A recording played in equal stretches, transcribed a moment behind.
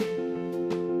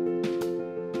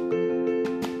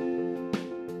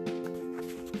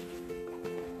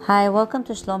Hi, welcome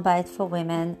to Shalom Bayit for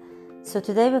Women. So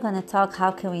today we're going to talk, how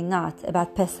can we not,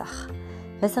 about Pesach.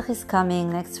 Pesach is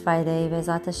coming next Friday,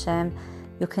 Be'ezrat Hashem.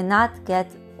 You cannot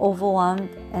get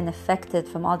overwhelmed and affected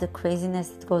from all the craziness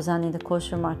that goes on in the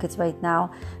kosher markets right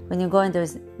now. When you go and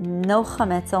there's no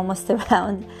chametz almost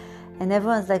around, and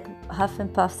everyone's like huff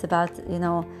and puffs about,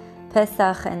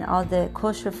 Pesach and all the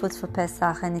kosher foods for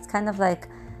Pesach, and it's kind of like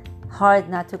hard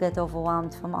not to get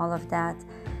overwhelmed from all of that.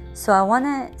 So I want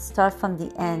to start from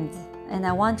the end, and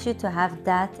I want you to have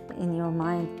that in your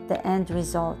mind, the end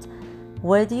result.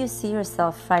 Where do you see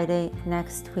yourself Friday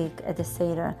next week at the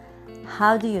seder?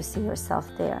 How do you see yourself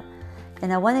there?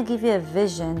 And I want to give you a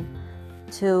vision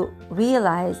to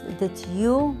realize that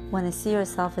you want to see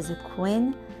yourself as a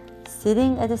queen,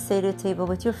 sitting at the seder table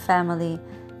with your family,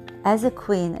 as a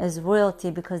queen, as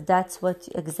royalty, because that's what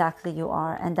exactly you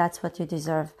are, and that's what you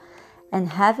deserve. And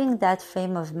having that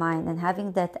frame of mind and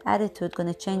having that attitude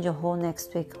going to change your whole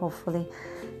next week, hopefully.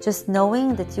 Just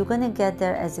knowing that you're going to get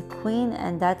there as a queen,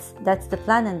 and that's the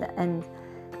plan, and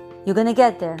you're going to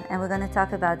get there. And we're going to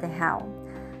talk about the how.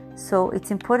 So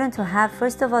it's important to have,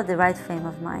 first of all, the right frame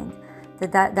of mind.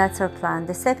 That's our plan.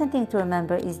 The second thing to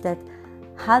remember is that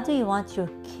how do you want your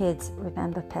kids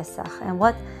remember Pesach? And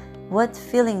what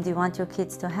feeling do you want your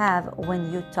kids to have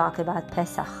when you talk about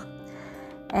Pesach?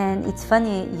 And it's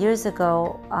funny, years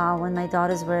ago, when my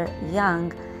daughters were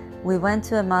young, we went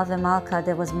to a Malva Malka.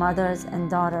 There was mothers and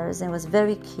daughters, and it was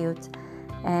very cute.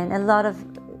 And a lot of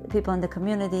people in the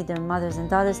community, their mothers and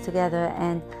daughters together,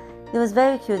 and it was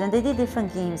very cute. And they did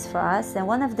different games for us. And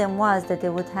one of them was that they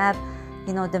would have,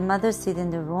 the mothers sit in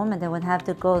the room, and they would have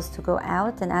the girls to go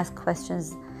out and ask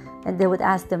questions. And they would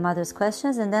ask the mothers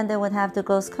questions, and then they would have the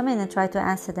girls come in and try to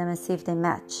answer them and see if they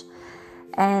match.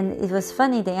 And it was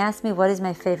funny, they asked me what is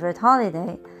my favorite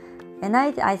holiday. And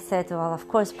I said, well, of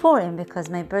course, Purim, because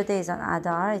my birthday is on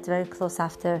Adar. It's very close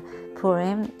after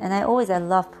Purim. And I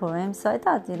love Purim. So I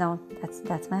thought,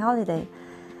 that's my holiday.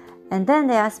 And then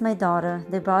they asked my daughter,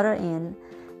 they brought her in.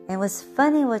 And it was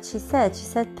funny what she said. She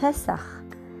said Pesach.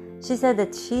 She said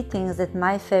that she thinks that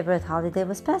my favorite holiday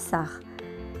was Pesach.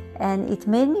 And it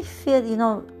made me feel,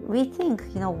 rethink,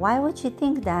 why would she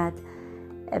think that?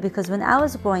 Because when I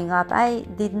was growing up, I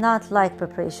did not like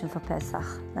preparation for Pesach.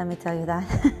 Let me tell you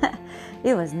that.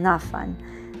 It was not fun.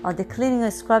 All the cleaning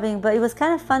and scrubbing, but it was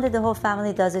kind of fun that the whole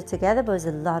family does it together, but it was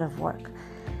a lot of work.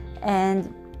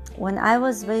 And when I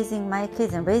was raising my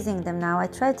kids and raising them now, I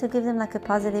tried to give them like a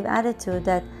positive attitude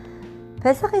that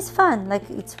Pesach is fun. Like,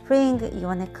 it's spring, you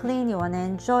want to clean, you want to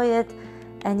enjoy it,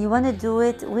 and you want to do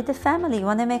it with the family. You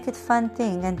want to make it fun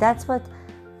thing. And that's what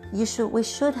we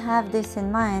should have this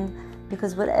in mind.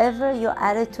 Because whatever your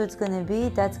attitude's going to be,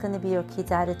 that's going to be your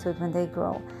kids' attitude when they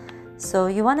grow. So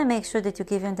you want to make sure that you're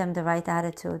giving them the right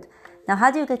attitude. Now, how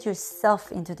do you get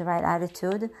yourself into the right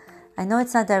attitude? I know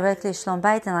it's not directly Shalom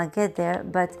Bayit, and I'll get there,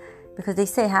 but because they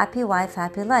say happy wife,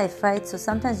 happy life, right? So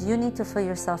sometimes you need to fill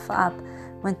yourself up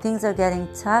when things are getting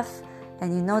tough,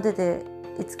 and you know that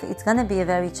it's going to be a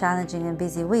very challenging and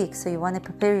busy week, so you want to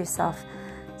prepare yourself.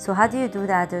 So how do you do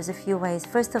that? There's a few ways.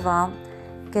 First of all,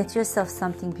 get yourself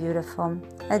something beautiful,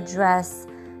 a dress,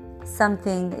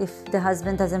 something. If the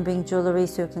husband doesn't bring jewelry,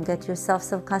 so you can get yourself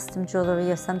some custom jewelry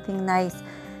or something nice.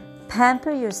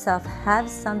 Pamper yourself. Have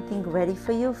something ready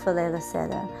for you for Leila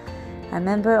Seder. I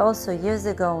remember also years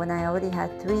ago when I already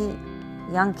had 3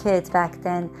 young kids back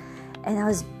then, and I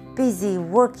was busy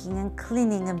working and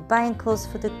cleaning and buying clothes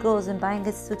for the girls and buying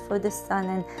a suit for the son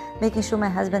and making sure my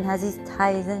husband has his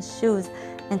ties and shoes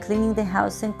and cleaning the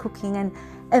house and cooking and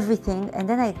everything. And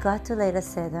then I got to Leila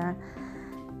Seder,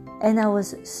 and I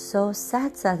was so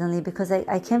sad suddenly because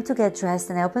I came to get dressed,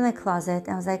 and I opened my closet,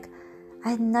 and I was like, I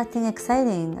had nothing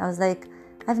exciting. I was like,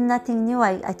 I have nothing new.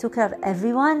 I took care of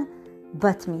everyone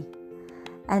but me.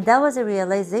 And that was a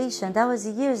realization, that was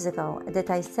years ago, that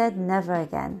I said never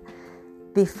again.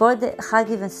 Before the Chag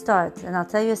even starts, and I'll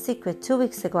tell you a secret, 2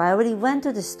 weeks ago, I already went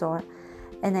to the store,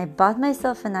 and I bought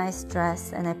myself a nice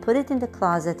dress, and I put it in the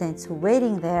closet, and it's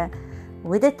waiting there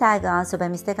with a tag on, so by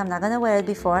mistake I'm not going to wear it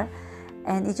before,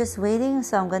 and it's just waiting,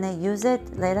 so I'm going to use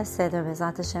it Leila Seder,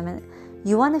 Be'ezrat Hashem. And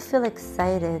you want to feel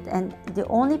excited, and the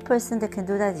only person that can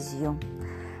do that is you.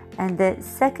 And the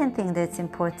second thing that's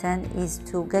important is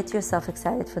to get yourself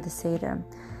excited for the Seder.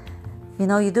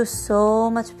 You do so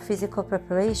much physical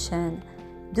preparation.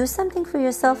 Do something for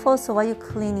yourself also while you're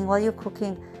cleaning, while you're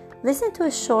cooking. Listen to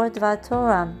a short Dvar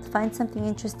Torah. Find something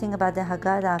interesting about the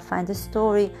Haggadah. Find a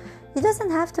story. It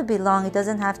doesn't have to be long. It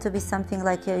doesn't have to be something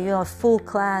like a full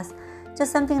class.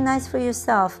 Just something nice for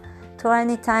yourself. Torah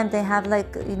Anytime, they have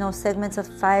segments of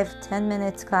 5-10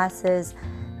 minutes classes.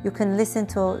 You can listen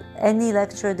to any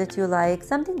lecture that you like,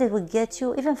 something that will get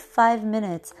you even 5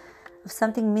 minutes of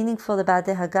something meaningful about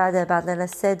the Haggadah, about Leil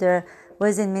Seder. What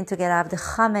does it mean to get out of the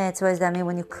chametz? What does that mean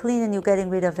when you clean and you're getting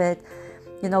rid of it?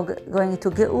 Going into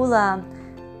Geula.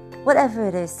 Whatever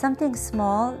it is, something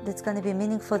small that's going to be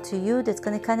meaningful to you, that's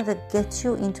going to kind of get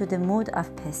you into the mood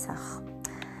of Pesach.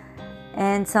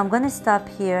 And so I'm going to stop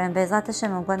here, and Be'ezrat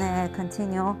Hashem, I'm going to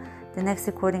continue the next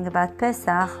recording about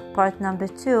Pesach, part number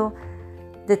 2,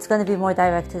 that's going to be more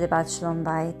directed about Shalom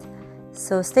Bayit.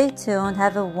 So stay tuned.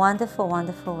 Have a wonderful,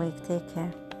 wonderful week. Take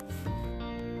care.